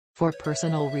For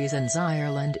personal reasons,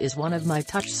 Ireland is one of my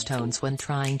touchstones when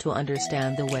trying to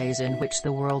understand the ways in which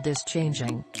the world is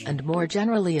changing, and more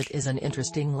generally it is an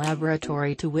interesting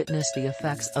laboratory to witness the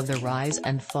effects of the rise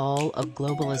and fall of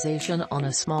globalization on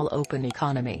a small open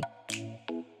economy.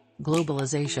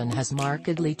 Globalization has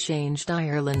markedly changed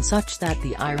Ireland such that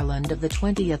the Ireland of the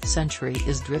 20th century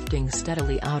is drifting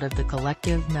steadily out of the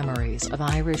collective memories of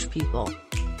Irish people.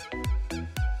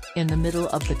 In the middle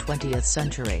of the 20th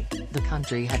century, the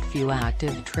country had few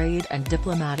active trade and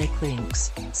diplomatic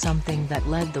links, something that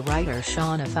led the writer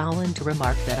Shauna Fallon to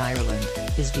remark that Ireland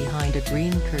is behind a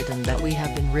green curtain that we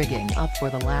have been rigging up for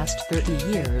the last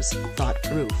 30 years,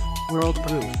 thought-proof,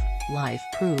 world-proof,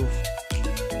 life-proof.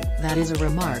 That is a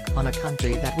remark on a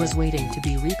country that was waiting to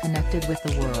be reconnected with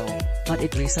the world, but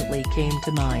it recently came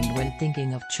to mind when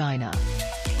thinking of China.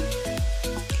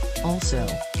 Also,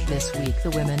 this week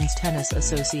the Women's Tennis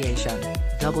Association,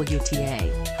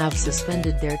 WTA, have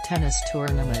suspended their tennis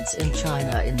tournaments in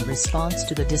China in response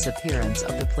to the disappearance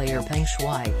of the player Peng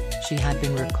Shuai. She had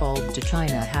been recalled to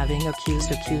China having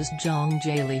accused Zhang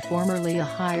Jieli, formerly a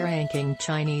high-ranking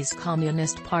Chinese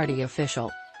Communist Party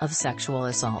official, of sexual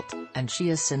assault, and she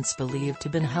is since believed to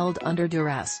have been held under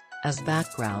duress. As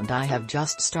background, I have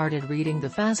just started reading the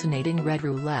fascinating Red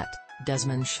Roulette,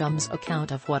 Desmond Shum's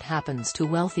account of what happens to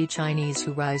wealthy Chinese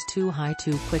who rise too high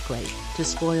too quickly. To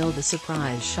spoil the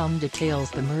surprise, Shum details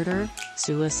the murder,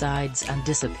 suicides and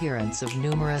disappearance of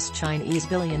numerous Chinese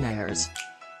billionaires.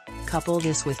 Couple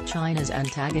this with China's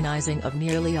antagonizing of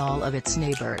nearly all of its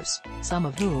neighbors, some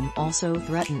of whom also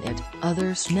threaten it.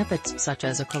 Other snippets such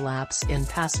as a collapse in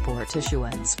passport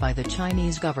issuance by the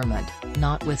Chinese government,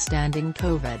 notwithstanding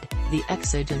COVID, the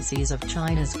exigencies of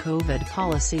China's COVID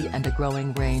policy and a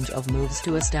growing range of moves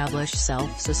to establish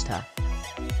self-sustain.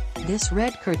 This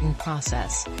red curtain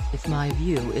process, if my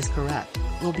view is correct,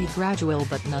 will be gradual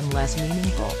but nonetheless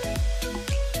meaningful.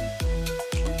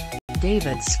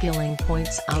 David Skilling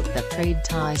points out that trade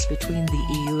ties between the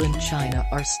EU and China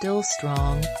are still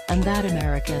strong, and that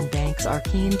American banks are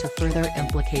keen to further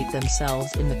implicate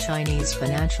themselves in the Chinese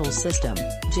financial system.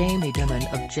 Jamie Dimon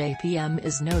of JPM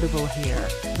is notable here,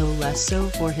 though less so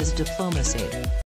for his diplomacy.